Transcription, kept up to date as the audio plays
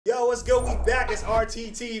what's good? We back. It's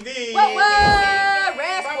RTTV.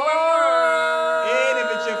 Red Squad. And if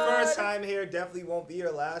it's your first time here, definitely won't be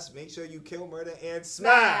your last. Make sure you kill, murder, and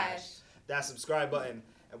smash that subscribe button.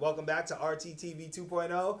 And welcome back to RTTV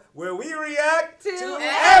 2.0, where we react to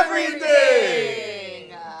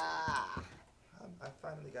everything. I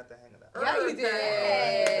finally got the hang of that. Yeah, you did.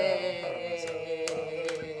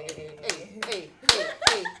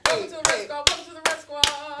 Welcome to the Red Squad. Welcome to the Red Squad.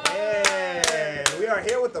 And we are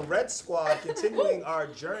here with the Red Squad, continuing our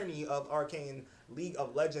journey of Arcane League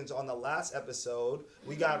of Legends. On the last episode,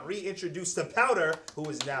 we got reintroduced to Powder, who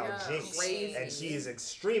is now Jinx. Crazy. And she is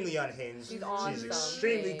extremely unhinged. She's on She's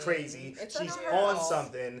extremely crazy. It's she's not her on fault.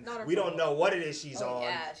 something. Not her We don't fault. know what it is she's on,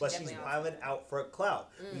 yeah, but she's definitely on wilding out for clout.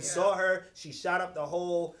 We Yeah. saw her. She shot up the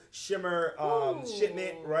whole Shimmer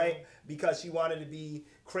shipment, right? Because she wanted to be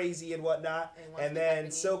crazy and whatnot. And then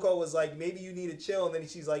Silco was like, maybe you need to chill. And then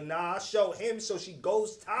she's like, nah, I'll show him. So she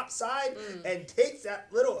goes topside and takes that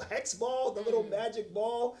little hex ball, the little magic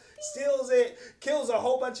ball, steals it, kills a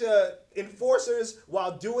whole bunch of enforcers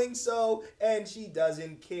while doing so, and she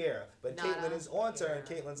doesn't care. But Caitlyn is on to her, and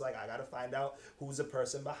Caitlyn's like, I gotta find out who's the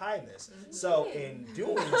person behind this. So in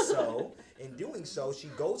doing so, she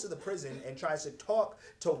goes to the prison and tries to talk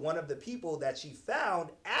to one of the people that she found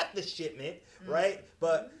at the shipment, right?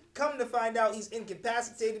 But come to find out, he's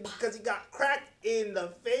incapacitated because he got cracked in the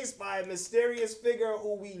face by a mysterious figure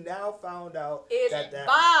who we now found out Is that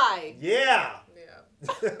Vi. Yeah.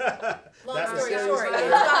 Long story mysterious short, figure-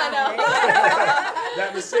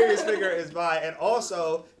 that mysterious figure is Vi, and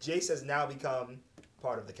also Jace has now become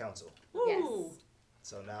part of the council. Yes.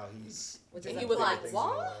 So now he's. And he was like,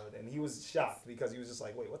 what? And he was shocked because he was just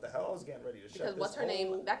like, wait, what the hell? I was getting ready to shut Because this what's her whole-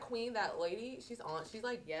 name? That queen, that lady, she's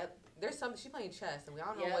like, there's something, she's playing chess, and I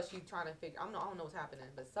don't know what she's trying to figure, I don't know what's happening,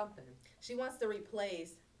 but something. She wants to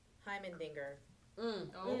replace Heimendinger.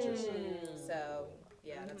 So,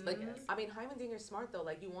 yeah, that's what I guess. I mean, Heimendinger's smart, though.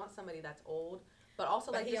 Like, you want somebody that's old, but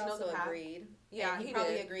also, But like, he just knows also the path. agreed. Yeah, and he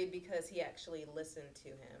probably agreed because he actually listened to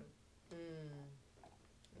him.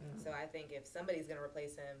 So I think if somebody's going to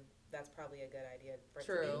replace him, that's probably a good idea for it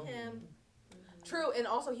to be him. True, and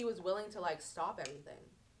also he was willing to, like, stop everything.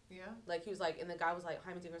 Yeah. Like, he was like, and the guy was like,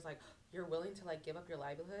 Heimendinger's like, you're willing to, like, give up your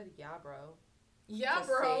livelihood? Yeah, bro. Yeah, to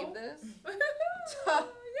bro. save this? Yeah.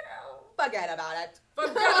 Forget about it.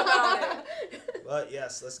 Forget about it. But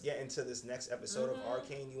yes, let's get into this next episode of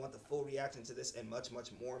Arcane. You want the full reaction to this and much,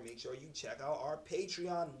 much more. Make sure you check out our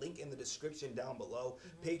Patreon, link in the description down below.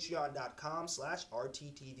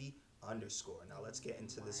 Patreon.com/RTTV_. Now let's get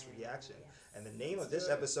into this reaction. And the name of this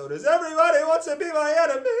episode is Everybody Wants to Be My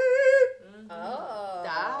Enemy. Oh.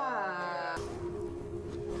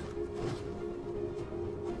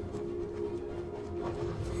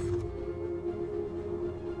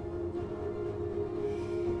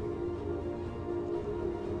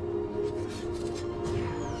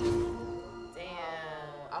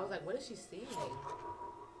 I was like, what is she seeing?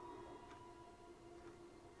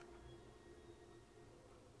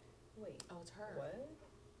 Wait. Oh, it's her. What?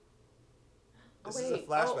 This is a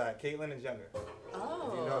flashback. Caitlyn is younger.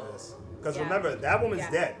 Oh. You know this. Because remember, that woman's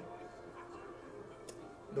dead.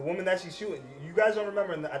 The woman that she's shooting. You guys don't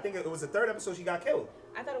remember. I think it was the third episode she got killed.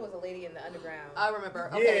 I thought it was a lady in the underground. I remember.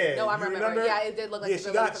 Okay. Yeah, no, I you remember. remember? Yeah, it did look like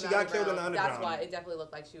she got killed in the underground. That's why. It definitely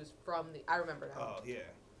looked like she was from the... I remember now. Oh, yeah.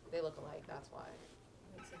 They look alike. That's why.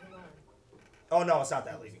 Oh, no, it's not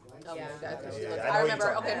that lady. Oh, Yeah. that's what she Yeah, looks- I know I you're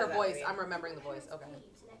remember. talking Okay, her about. voice. I'm remembering the voice. Okay.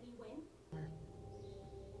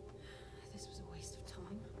 This was a waste of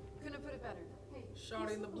time. Couldn't have put it better. Hey,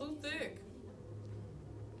 Shawty in the blue thick.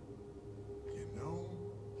 You know,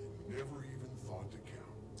 you never even thought to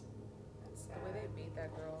count. The way they beat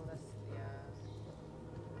that girl, that's... Yeah.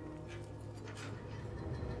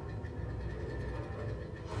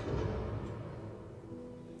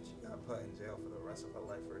 She got put in jail for the rest of her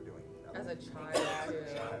life for doing nothing. As a child, As too. a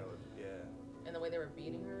child, yeah. And the way they were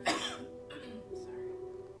beating her. Sorry.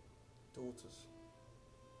 Daughters.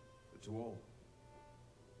 But to all,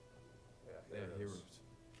 Yeah, they're heroes.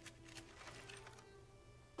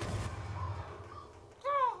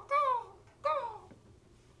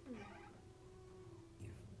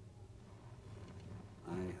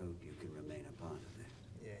 I hope you can remain a part of it.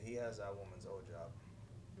 Yeah, he has that woman's old job.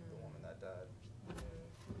 The woman that died.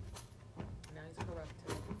 Now he's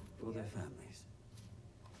corrupted. For their families.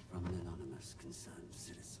 From an anonymous concerned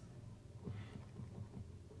citizen.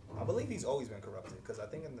 I believe he's always been corrupted because I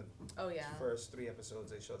think in the first 3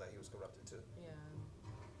 episodes they show that he was corrupted too. Yeah.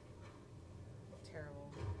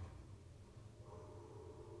 Terrible.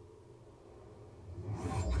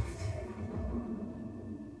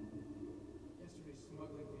 Yesterday's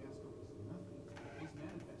smuggling fiasco was nothing. These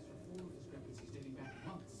manifests are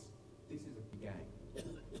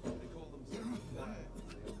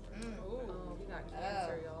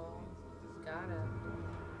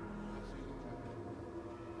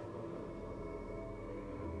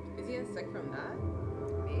Is he sick from that?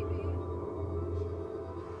 Maybe.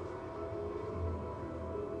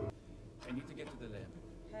 I need to get to the lab.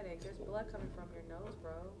 Headache. There's blood coming from your nose,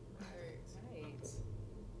 bro. Right.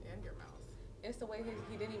 And your mouth. It's the way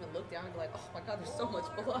he didn't even look down and be like, oh my god, there's so much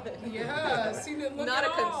blood. Yes, he didn't look Not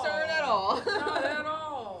at a concern at all. Not at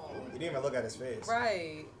all. He didn't even look at his face.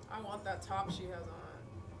 Right. I want that top she has on.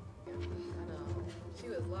 I know. She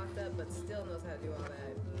was locked up, but still knows how to do all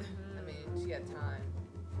that. I mean, she had time.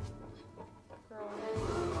 Girl.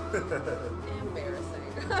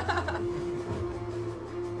 Embarrassing.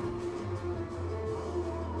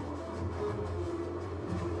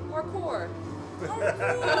 Parkour.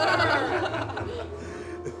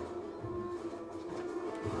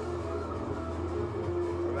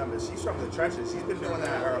 Remember, she's from the trenches. She's been doing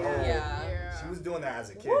that her whole. Yeah. She was doing that as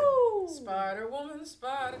a kid. Woo! Spider Woman,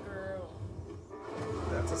 Spider Girl.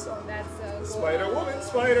 That's a song. That's so cool. Spider Woman,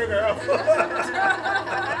 Spider Girl.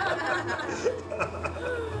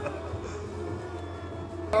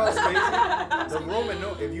 Oh, it's crazy. The Roman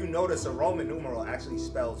if you notice, a Roman numeral actually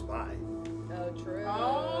spells by. Oh, true. Oh,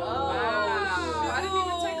 wow. I didn't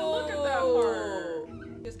even take a look at that part.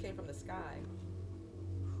 It just came from the sky.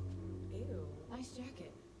 Ew. Nice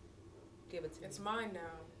jacket. Give it to me. It's mine now.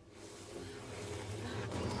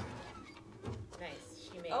 Nice.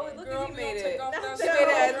 She made Oh, it. look Girl, at he if you made don't take it. off that She made it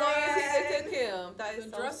as long dress. as it's in him. That is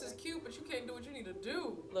The so dress sweet. is cute, but you can't do what you need to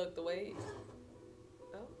do. Look, the way.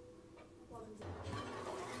 Oh.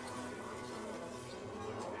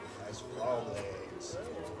 Nice frog legs.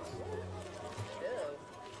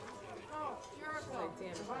 Oh, you're Like,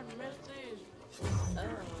 damn. if I missed these. Oh.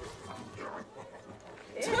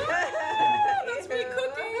 That's me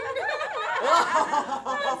cooking.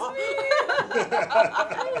 That's me.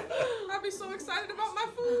 I'd be so excited about my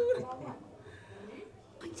food.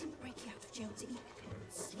 I didn't break you out of jail to eat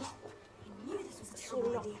sleep. I knew this was a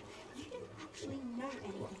terrible idea. You didn't actually know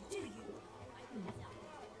anything, do you?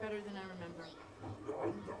 Better than I remember.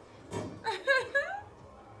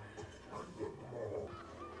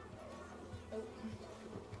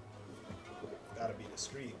 Gotta be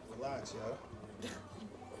discreet. Relax, yo.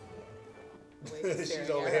 She's She's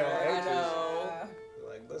over here all I anxious. know.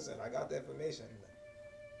 Like, listen, I got the information.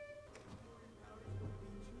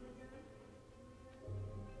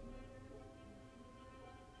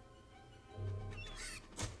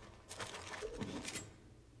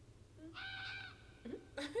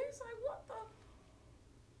 He's like, what the?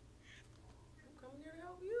 I'm coming here to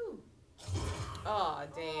help you. Oh,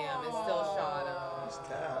 damn. It's still shot up. He's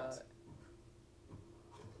tapped.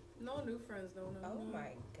 No new friends, no. Oh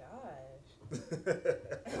my gosh.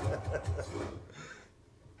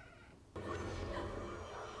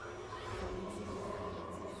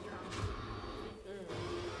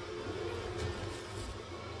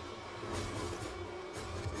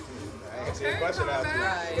 I answered your question calm after. down.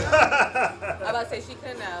 Right. I'm about to say she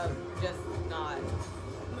couldn't have just not.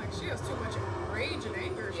 I'm like, she has too much rage and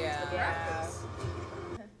anger. She Yeah. needs to practice.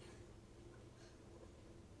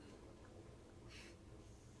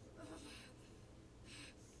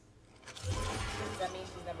 Does that mean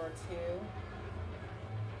she's number 2?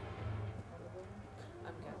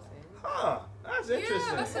 I'm guessing. Huh. That's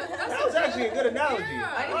interesting. that's that was actually a good analogy.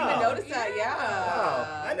 Yeah. I didn't Wow. even notice that. Yeah.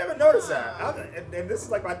 Wow. I never noticed that. And this is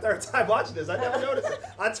like my third time watching this. I never noticed it.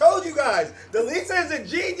 I told you guys, the Lisa is a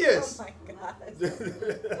genius. Oh my god.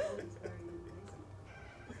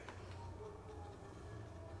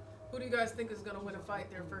 Who do you guys think is gonna win a fight?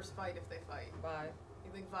 Their first fight, if they fight. Bye.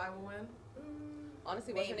 You think Vi will win?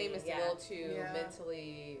 Honestly, what's her Maybe, name is yeah. a little too Yeah.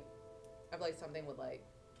 mentally. I feel like something would like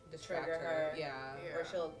distract Trigger her. Yeah. Yeah. Or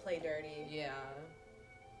she'll play dirty. Yeah.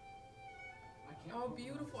 Oh,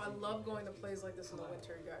 beautiful. I love going to plays like this in the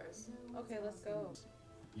winter, you guys. Okay, let's go.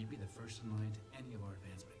 You'd be the first in line to any of our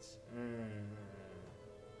advancements.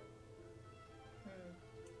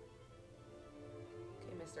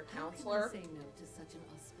 Okay, Mr. How Counselor. can I say no to such an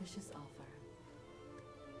auspicious offer?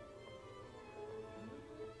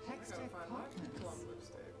 I gotta find my plum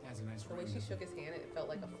lipstick. Has a nice The way ring she with shook it. his hand, it felt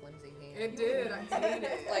like a flimsy hand. It did. I hate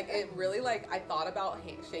it. Like it really like I thought about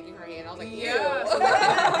shaking her hand. I was like, ew. Yes.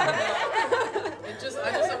 I just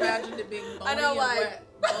imagined it being bony I know, and like- wet.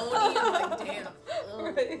 Bony and like damp.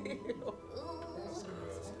 Right.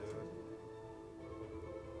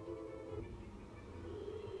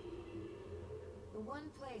 The one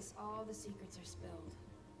place all the secrets are spilled.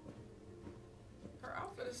 Her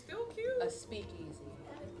outfit is still cute. A speakeasy.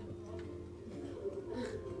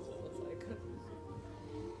 Looks like.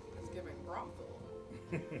 It's giving brothel.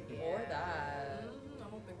 Or that. I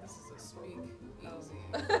don't think this is a speak easy.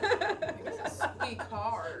 Oh. I think it's a speak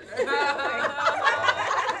hard.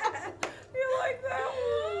 You like that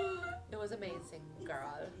one?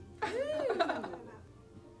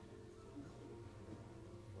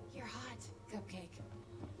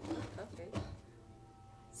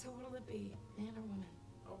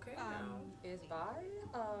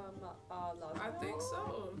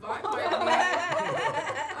 Vi might be.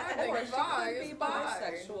 I think Or she Vi could is be bi.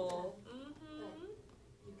 bisexual.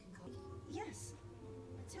 Yes,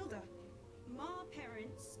 Matilda. My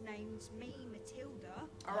parents named me Matilda.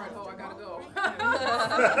 All right, ho, I gotta go.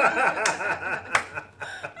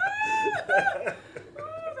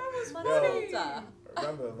 That was Matilda.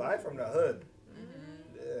 Remember, Vi from the hood.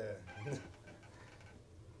 Yeah.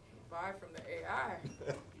 Vi from the AI.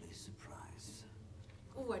 Lovely surprise.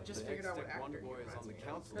 Ooh, I just figured out what actor Wonder he Boy is reminds on the me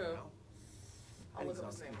council of. now. I'll And look he's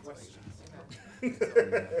up his name. asking questions. Because It's only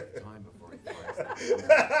a matter of time before he finds out.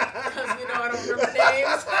 you know I don't remember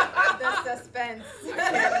names. The suspense. I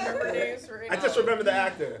can't remember names for I just remember the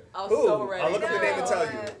actor. I was Who? so ready. I'll look up the name and tell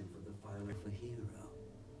you. For the final for hero.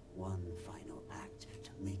 One final act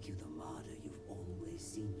to make you the martyr you've always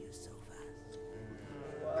seen yourself as.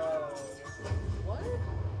 What?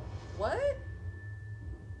 What?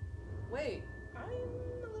 Wait. I'm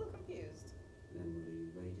a little confused.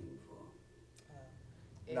 Then what are you waiting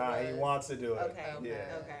for? Nah, he wants to do it. Okay.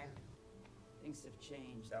 Yeah. Okay. Things have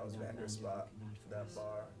changed. That was Vander's spot. That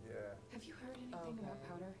bar. Yeah. Have you heard anything about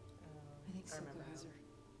Powder? I think Silka remember has her.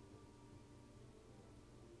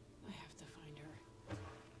 I have to find her.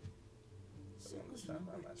 Silka's Stop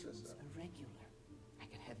by number my 2's sister. irregular. I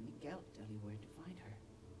can have Miguel tell you where to find her.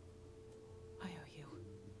 I owe you.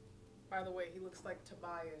 By the way, he looks like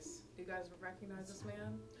Tobias. Do you guys recognize this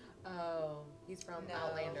man? Oh, he's from No.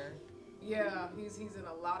 Outlander. Yeah, he's in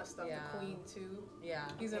a lot of stuff. Yeah. The Queen too. Yeah.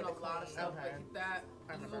 He's in Okay, a the lot of Queen. stuff. Okay. But that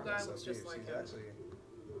I evil remember. guy So looks just she's like him. actually.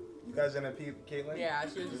 You guys in a Caitlyn? Yeah,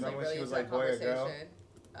 she was just like Remember when really she was into like that boy or girl? conversation.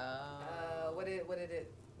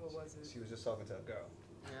 What was it? She was just talking to a girl.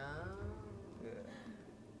 Yeah.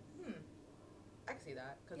 Yeah. I can see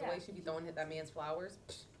that. Because Yeah. the way she be throwing that man's flowers.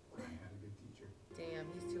 I had a good teacher. Damn,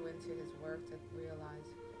 he's too into his work to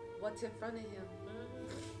realize what's in front of him.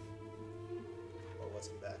 Or what's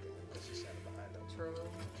in back of him? Because she's standing behind him. True.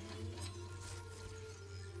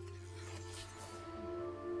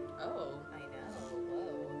 Oh. I know.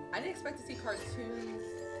 Whoa. I didn't expect to see cartoons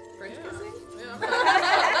French Yeah. kissing. Yeah,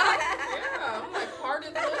 I'm like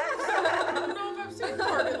parted lips. I don't know if I've seen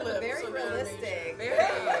parted lips. Very in realistic. animation.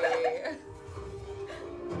 Very.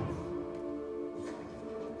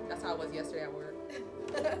 That's how it was yesterday at work.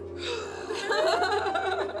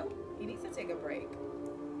 He needs to take a break.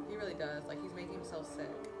 He really does. Like, he's making himself sick.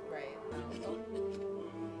 Right.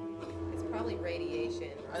 It's probably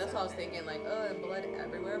radiation. or That's what I was something. thinking. Like, and blood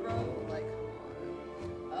everywhere, bro. Like,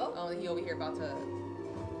 come on. Oh. Oh, and he over here about to.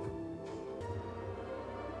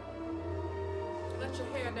 Let your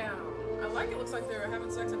hair down. I like it. Looks like they're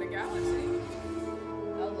having sex in the galaxy.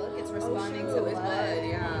 Oh, look, it's responding to his blood.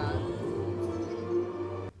 Yeah.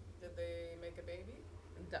 Did they make a baby?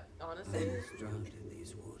 Honestly, He's drowned in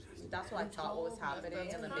these waters. that's what I thought what was happening,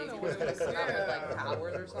 and the baby kinda was what gonna it come out with is. like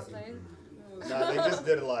powers or something. Nah, they just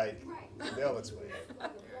did it like. They'll explain it.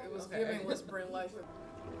 It was Okay. giving Whisper in Life.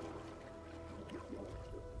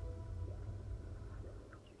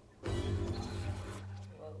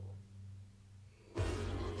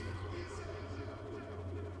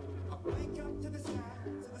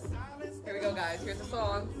 Here we go, guys. Here's the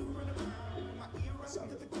song.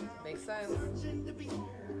 Sounded like Makes sense.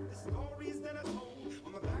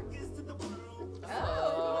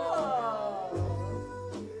 Oh.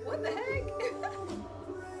 What the heck?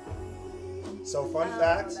 So fun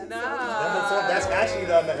fact. No. That's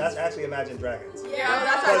actually Imagine Dragons. Yeah,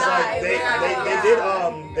 that's Because right.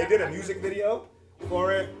 like they did a music video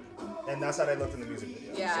for it, and that's how they looked in the music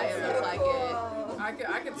video. Yeah, So, it looks like it.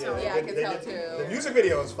 I can tell. Yeah, I can tell The too. music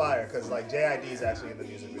video is fire because like JID is actually in the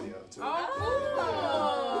music video too. Oh,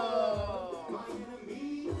 cool.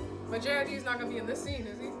 But JID's not gonna be in this scene,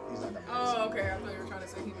 is he? He's not gonna be Oh, okay. I thought you were trying to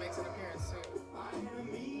say he makes an appearance too.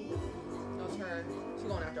 No, it's her. She's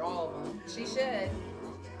going after all of them. She should.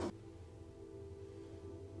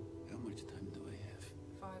 How much time do I have?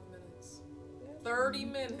 5 minutes. 30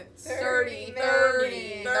 minutes. 30.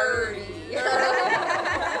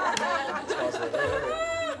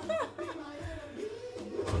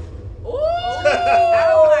 Ooh!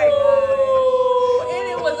 Oh my And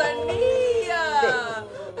it was Ania!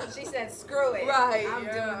 God. She said, screw it. Right. I'm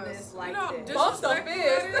Yes. doing this like You know how this. Bump the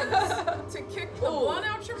disrespectful that is to kick the Ooh. blunt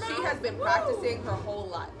out your mouth? She has been practicing her whole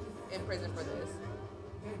life in prison for this.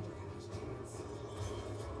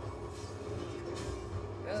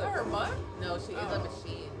 Is that her butt? No, she is a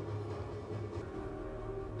machine.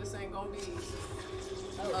 This ain't gonna be easy.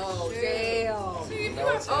 Oh, shit. damn. See, if you No,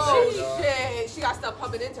 got it's to not. Oh, cheat, shit. She got stuff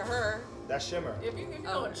pumping into her. That's Shimmer. if you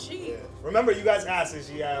don't cheat, Yeah. Remember, you guys asked if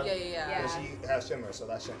she have. Yeah, yeah, yeah. Yeah. She has Shimmer, so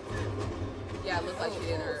that's Shimmer. Yeah, it looked like she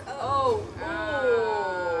did her. Oh. Oh.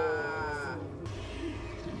 Ah.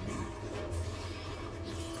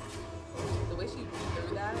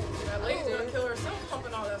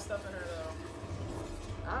 that stuff in her though.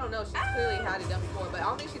 I don't know. She's clearly had it done before, but I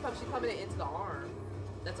don't think she's pumping it into the arm.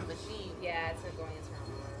 That's a machine. Yeah, it's like going into her arm.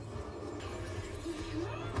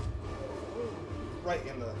 Right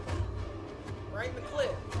in the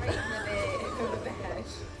clip. Right in the badge.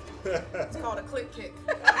 It's called a click kick.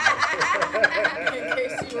 In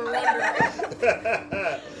case you were wondering.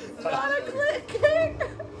 Not a click kick.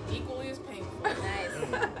 Equally as painful. Nice.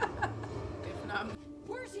 If not.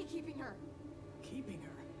 Where's he keeping her? Keeping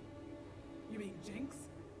her? You mean Jinx?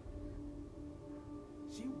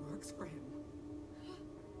 She works for him.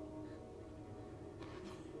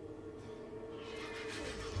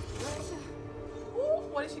 Ooh,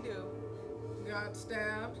 what did she do? Got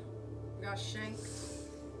stabbed. Got shanked.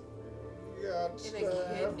 Got In stabbed.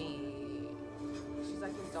 a kidney. She's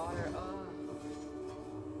like his daughter.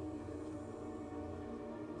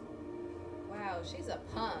 Wow, she's a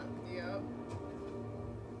punk. Yep.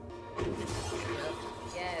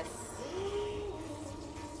 Yes.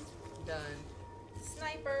 Done.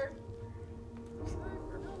 Sniper.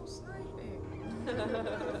 Sniper, no sniping.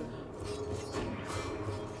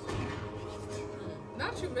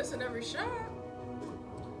 Not you missing every shot.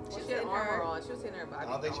 She had armor on. She was hitting her body.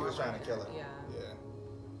 I don't think she was trying to kill her. Yeah. Yeah.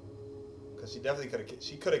 Because she definitely could have.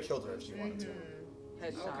 She could have killed her if she wanted to.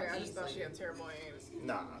 Headshot. Okay, I just thought she had terrible aim.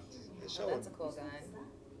 Nah. It Oh, showed. that's a cool gun.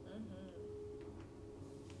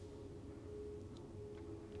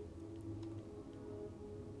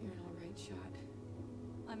 You're an alright shot.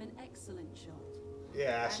 I'm an excellent shot.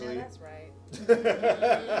 Yeah, I Ashley. know that's right.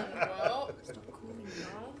 Well, Stop calling me.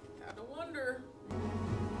 had to wonder.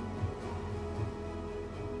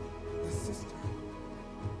 The sister.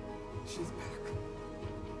 She's back.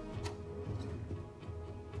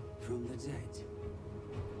 From the dead.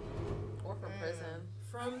 Or from prison.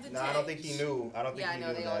 From the No, I don't think he knew. I don't think Yeah, I he know.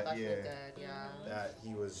 knew They all that. thought she Yeah, was dead. Yeah. that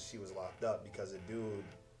she was locked up because a dude.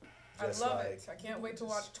 I Just love like, it. I can't wait to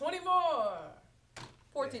watch 20 more.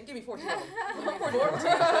 14. Give me 14. Give me 14 more. But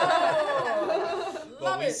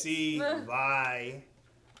Love we it. see Vi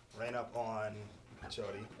ran up on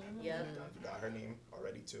Shorty. Yep. I forgot her name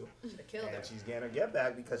already too. Should've killed her. And she's getting her get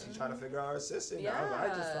back because she's trying to figure out her sister. Now I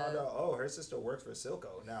just found out, oh, her sister works for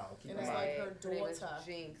Silco now. Keep And in it's mind. like her Her name is daughter.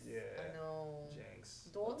 Jinx. Yeah. I know. Jinx.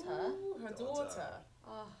 Daughter. Ooh, her daughter.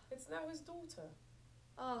 Oh. It's now his daughter.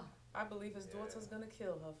 Oh. I believe his daughter's gonna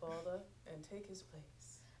kill her father and take his place.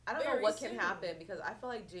 I don't know Very what can soon. happen because I feel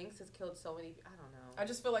like Jinx has killed so many. I don't know. I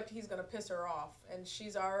just feel like he's gonna piss her off, and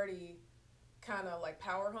she's already kind of like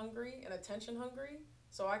power hungry and attention hungry.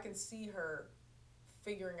 So I can see her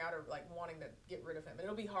figuring out or like wanting to get rid of him. And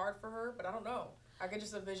it'll be hard for her, but I don't know. I could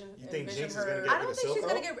just envision Jinx is her. gonna get I don't think she's Silco?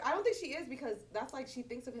 gonna get. I don't think she is because that's like she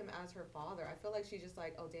thinks of him as her father. I feel like she's just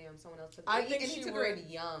like, oh damn, someone else took. I think and she he took would. her in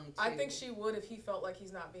young. Too. I think she would if he felt like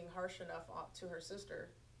he's not being harsh enough to her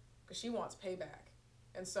sister, because she wants payback.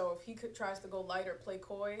 And so if he tries to go light or play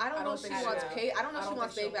coy, I don't know if she wants pay. I don't know if she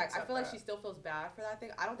wants think she'll payback. I accept feel like that. she still feels bad for that thing.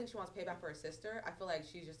 I don't think she wants payback for her sister. I feel like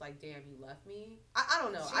she's just like, damn, you left me. I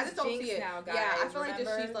don't know. I just don't Jinx see it. now, guys. Yeah, I feel like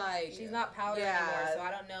just Remember? she's like She's not powder yeah. anymore. So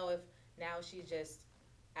I don't know if now she's just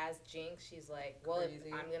as Jinx. She's like, well, if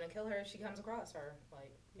I'm gonna kill her if she comes across her.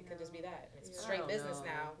 Like it could just be that. It's Yeah. straight I don't business know.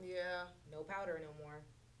 now. Yeah. No powder no more.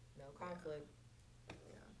 No conflict.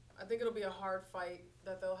 I think it'll be a hard fight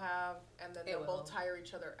that they'll have, and then It they'll will. both tire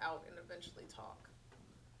each other out and eventually talk.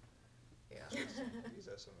 Yeah. These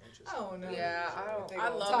are some interesting. Oh no. Yeah, I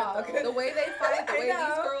love it though. The way they fight, the I way know.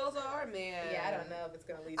 these girls are, man. Yeah, I don't know if it's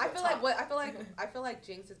gonna lead to I a feel talk. like what I feel like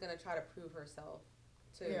Jinx is gonna try to prove herself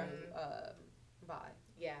to Yeah. Vi.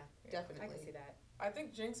 Yeah, Definitely. I can see that. I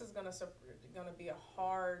think Jinx is gonna be a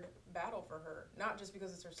hard battle for her, not just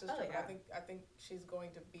because it's her sister. Oh, yeah. But I think she's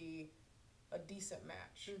going to be a decent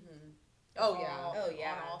match. Mm-hmm. Oh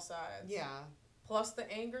yeah. On all sides. Yeah. Plus the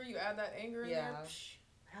anger, you add that anger in there. Psh,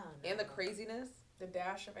 And the craziness. the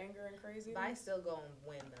dash of anger and craziness. Vi still gonna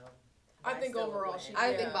win though. I Vi think still will overall win. she.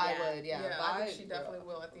 I think Vi Yeah. would. Yeah. Yeah, Vi, I think she definitely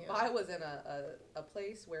will at the end. Vi was in a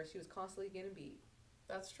place where she was constantly getting beat.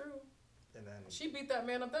 That's true. And then She beat that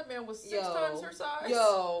man up. That man was 6 times her size.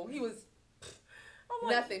 Yo, he was I'm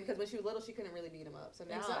like, nothing because when she was little, she couldn't really beat him up. So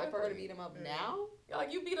now, for her to beat him up now,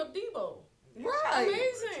 like you beat up Debo. right?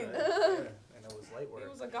 Amazing. Yeah, and it was light He work.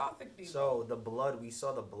 was a gothic Debo. So the blood, we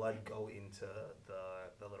saw the blood go into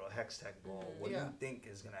the little hex tech ball. What do Yeah. you think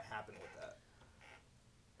is gonna happen with that?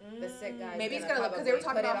 The sick guy. Maybe it's gonna because they were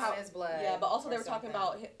talking about how his blood. yeah, but also they or were talking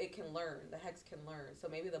something. about it can learn. The hex can learn. So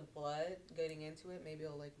maybe the blood getting into it, maybe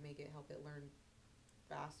it'll like make it help it learn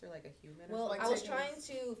faster, like a human. Well, or something. I was trying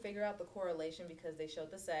to figure out the correlation because they showed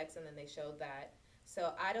the sex and then they showed that.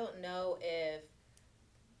 So I don't know if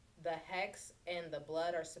the hex and the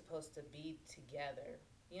blood are supposed to be together.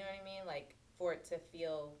 You know what I mean? Like, for it to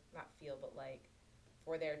feel, not feel, but like,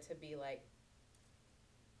 for there to be like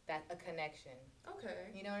that a connection. Okay.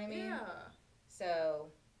 You know what I mean? Yeah. So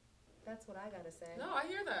that's what I gotta say. No, I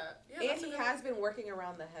hear that. Yeah, and he has been working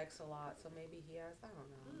around the hex a lot, so maybe he has. I don't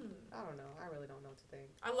know. I don't know. I really don't know what to think.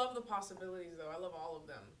 I love the possibilities, though. I love all of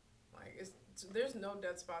them. Like, there's no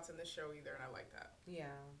dead spots in this show either, and I like that. Yeah.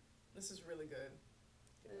 This is really good.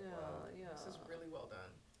 Yeah. This is really well done.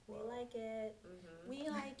 We like it. Mm-hmm. We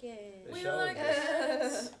like it. The We show like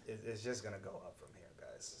is- it. It's just gonna go up from here,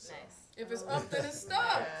 guys. So. Nice. If it's up, then it's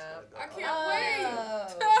stuck. I can't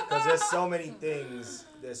wait. Because there's so many things.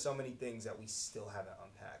 There's so many things that we still haven't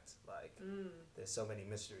unpacked. Like there's so many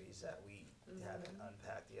mysteries that we haven't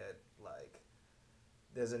unpacked yet. Like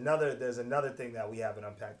there's another thing that we haven't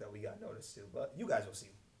unpacked that we got noticed to. But you guys will see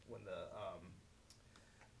when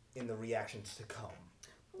in the reactions to come.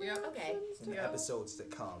 Yeah. Okay. In the episodes to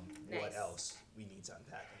come, Nice. what else we need to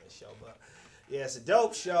unpack in this show. But yeah, it's a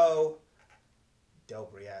dope show.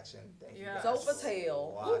 Dope reaction. Thank you guys Dope for as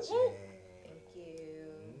hell. watching. Thank you.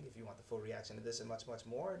 If you want the full reaction to this and much, much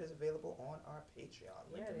more, it is available on our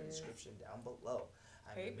Patreon. Link in the description down below.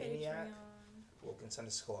 I'm Hey, the Maniac. Patreon.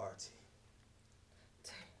 Wilkins_RT.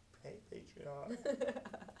 Hey, Patreon.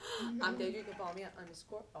 I'm Deidre. You can follow me at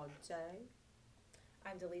 _RJ.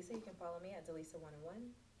 I'm Delisa. You can follow me at Delisa101.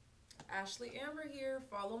 Ashley Amber here.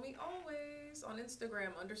 Follow me always on Instagram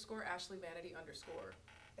 _AshleyVanity_.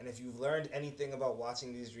 And if you've learned anything about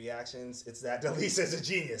watching these reactions, it's that Delisa is a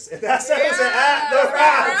genius. And that's at the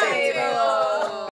round table.